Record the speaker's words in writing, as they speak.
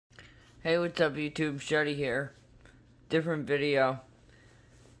Hey, what's up YouTube? Shuddy here. Different video.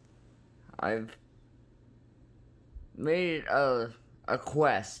 I've made a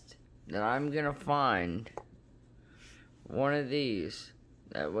quest that I'm gonna find one of these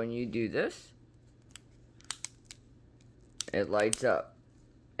that when you do this, it lights up,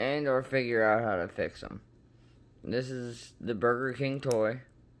 and or figure out how to fix them. This is the Burger King toy.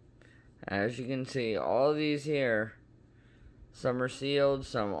 As you can see, all of these here, some are sealed,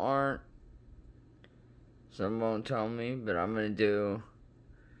 some aren't. Some won't tell me, but I'm going to do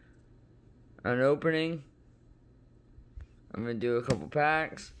an opening. I'm going to do a couple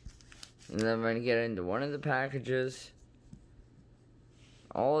packs. And then I'm going to get into one of the packages.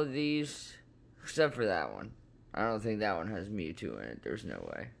 All of these, except for that one. I don't think that one has MEWTWO in it. There's no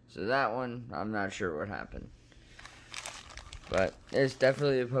way. So that one, I'm not sure what happened. But it's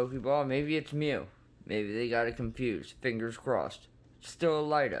definitely a Pokeball. Maybe it's Mew. Maybe they got it confused. Fingers crossed. Still a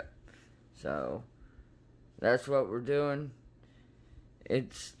light up. So that's what we're doing.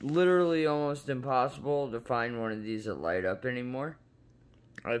 It's literally almost impossible to find one of these that light up anymore.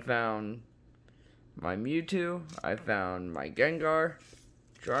 I found my MEWTWO. I found my Gengar,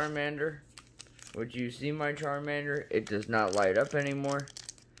 Charmander. Which you see my Charmander. It does not light up anymore.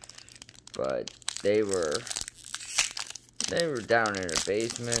 But they were down in a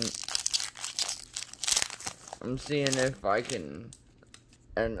basement. I'm seeing if I can.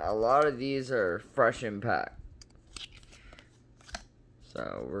 And a lot of these are fresh in pack.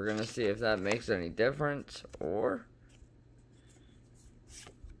 So we're going to see if that makes any difference. Or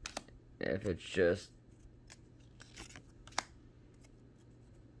if it's just,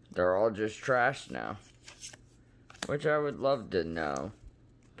 they're all just trash now. Which I would love to know.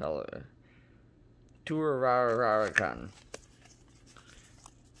 Tour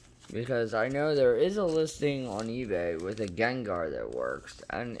because I know there is a listing on eBay with a Gengar that works,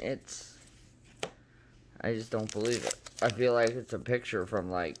 and I just don't believe it. I feel like it's a picture from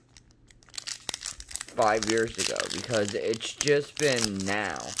like 5 years ago, because it's just been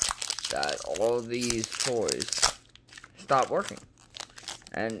now that all these toys stop working.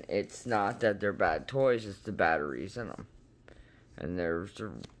 And it's not that they're bad toys, it's the batteries in them. And there's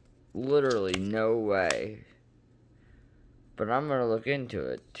literally no way. But I'm going to look into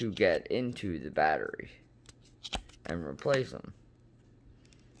it to get into the battery and replace them.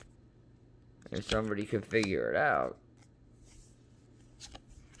 If somebody could figure it out,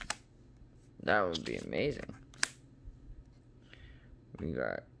 that would be amazing. We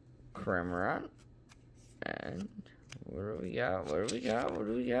got Cramorant. And what do we got? What do we got? What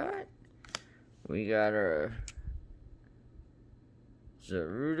do we got? We got our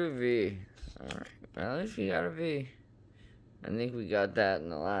Zaruda V. Alright, well, at least we got a V. I think we got that in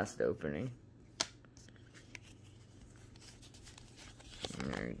the last opening.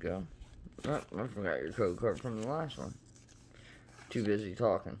 There you go. Oh, I forgot your code card from the last one. Too busy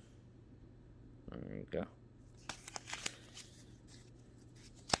talking. There you go.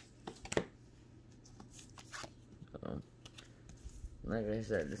 Like I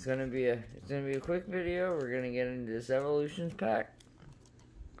said, it's gonna be a quick video. We're gonna get into this Evolutions pack.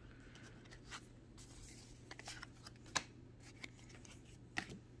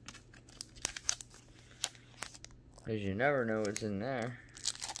 Because you never know what's in there.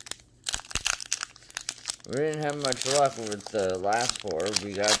 We didn't have much luck with the last 4.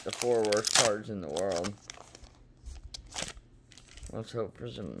 We got the 4 worst cards in the world. Let's hope for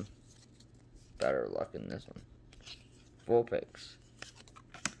some better luck in this one. Vulpix.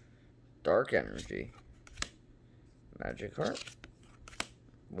 Dark Energy. Magikarp.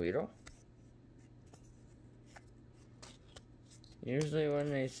 Weedle. Usually when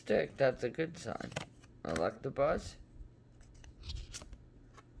they stick, that's a good sign. Electabuzz.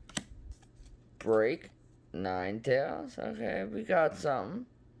 Break. Ninetales. Okay, we got something.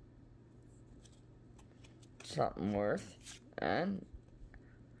 Something worth. And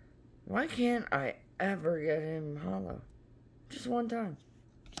why can't I ever get him hollow? Just one time.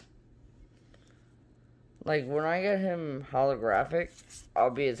 Like, when I get him holographic, I'll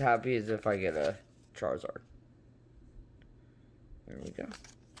be as happy as if I get a Charizard. There we go.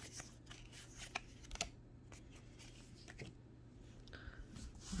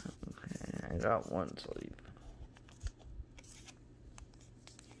 I got one sleeve.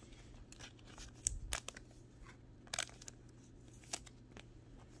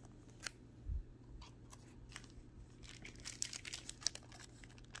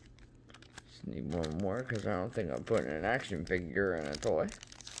 Just need one more because I don't think I'm putting an action figure in a toy.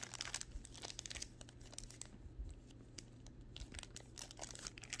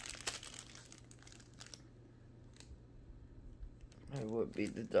 It would be be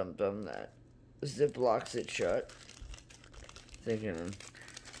the dum-dum that ziplocks it shut. Thinking,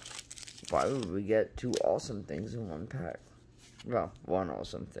 why would we get 2 awesome things in one pack? Well, 1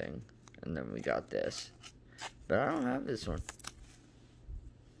 awesome thing, and then we got this. But I don't have this one.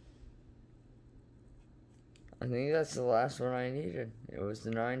 I think that's the last one I needed. It was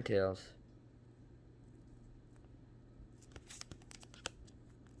the Ninetales.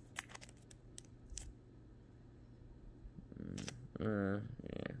 Yeah,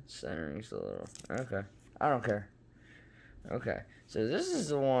 centering's a little... Okay. I don't care. Okay. So this is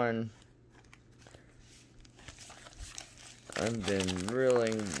the one I've been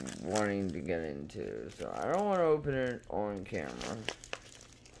really wanting to get into. So I don't want to open it on camera.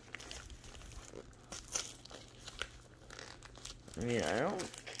 I mean, I don't...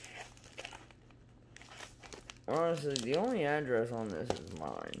 Honestly, the only address on this is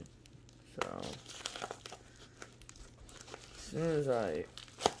mine. So... as soon as I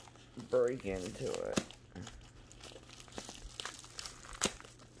break into it,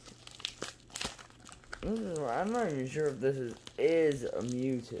 I'm not even sure if this is a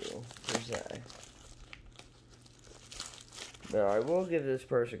MEWTWO per se, but I will give this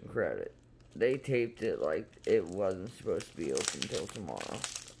person credit. They taped it like it wasn't supposed to be open until tomorrow,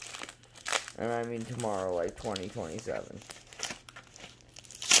 and I mean tomorrow, like 2027.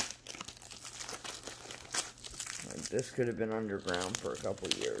 This could have been underground for a couple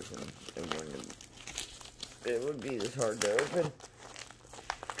years, and it would be this hard to open.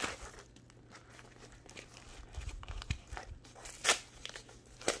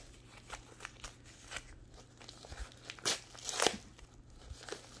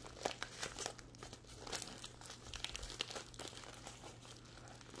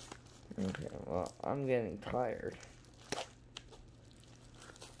 Okay, well, I'm getting tired.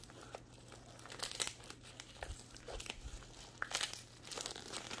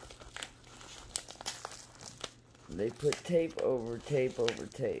 They put tape over tape over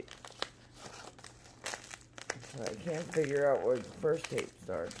tape. So I can't figure out where the first tape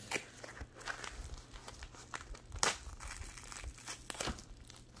starts.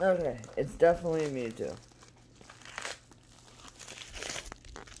 Okay, it's definitely a MEWTWO.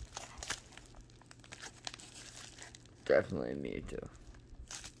 Definitely a MEWTWO.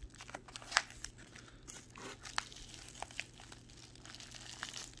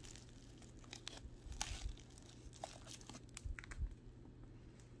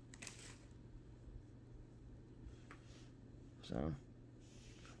 So,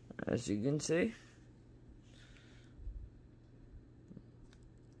 as you can see,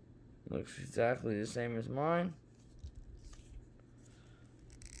 looks exactly the same as mine.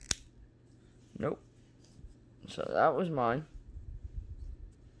 Nope. So that was mine.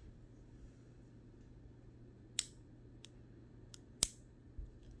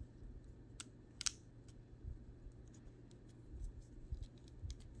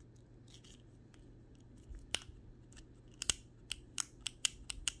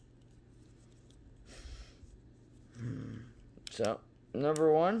 So,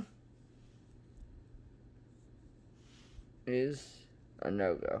 number 1 is a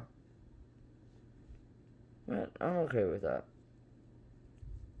no-go. But I'm okay with that.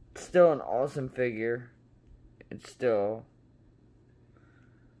 It's still an awesome figure. It's still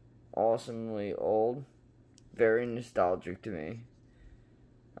awesomely old. Very nostalgic to me.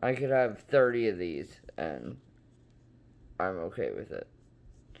 I could have 30 of these and I'm okay with it.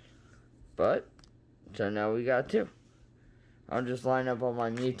 But, so now we got 2. I'll just line up all my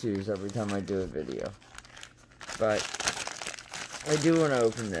MEWTWOs every time I do a video. But I do want to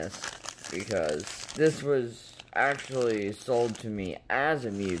open this because this was actually sold to me as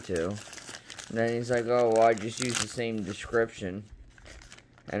a MEWTWO. And then he's like, oh, well, I just used the same description.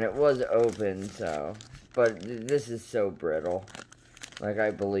 And it was open, so... But this is so brittle. Like,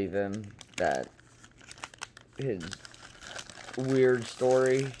 I believe him that his weird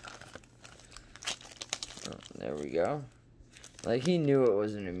story... Oh, there we go. Like, he knew it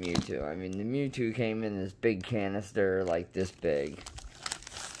wasn't a MEWTWO. I mean, the MEWTWO came in this big canister, like this big.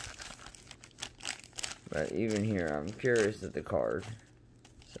 But even here, I'm curious at the card.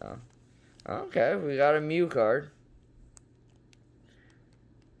 So, okay, we got a Mew card.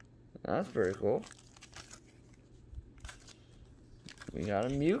 That's pretty cool. We got a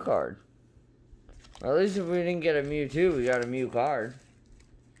Mew card. Well, at least if we didn't get a MEWTWO, we got a Mew card.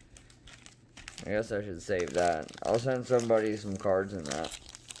 I guess I should save that. I'll send somebody some cards in that.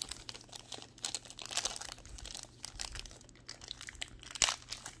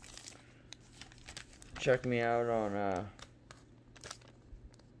 Check me out on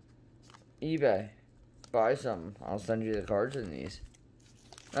eBay. Buy some. I'll send you the cards in these.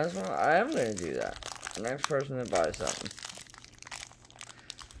 That's what I am gonna do that. Next person that buys something.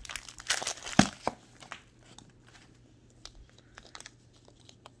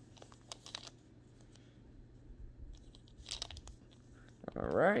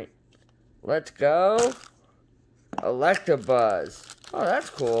 Alright. Let's go. Electabuzz. Oh, that's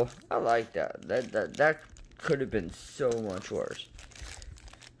cool. I like that. That could have been so much worse.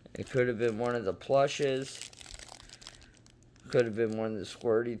 It could have been one of the plushes. Could have been one of the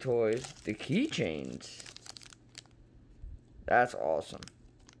squirty toys. The keychains. That's awesome.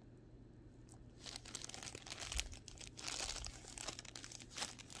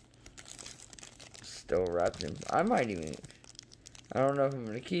 Still wrapped in. I might even. I don't know if I'm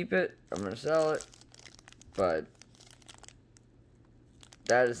going to keep it. I'm going to sell it. But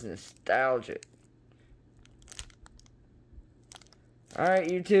that is nostalgic. Alright,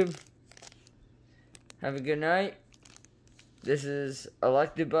 YouTube. Have a good night. This is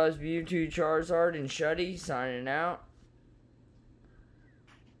Electabuzz, MEWTWO, Charizard, and Shuddy signing out.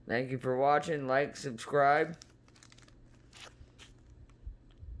 Thank you for watching. Like, subscribe.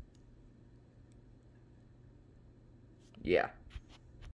 Yeah.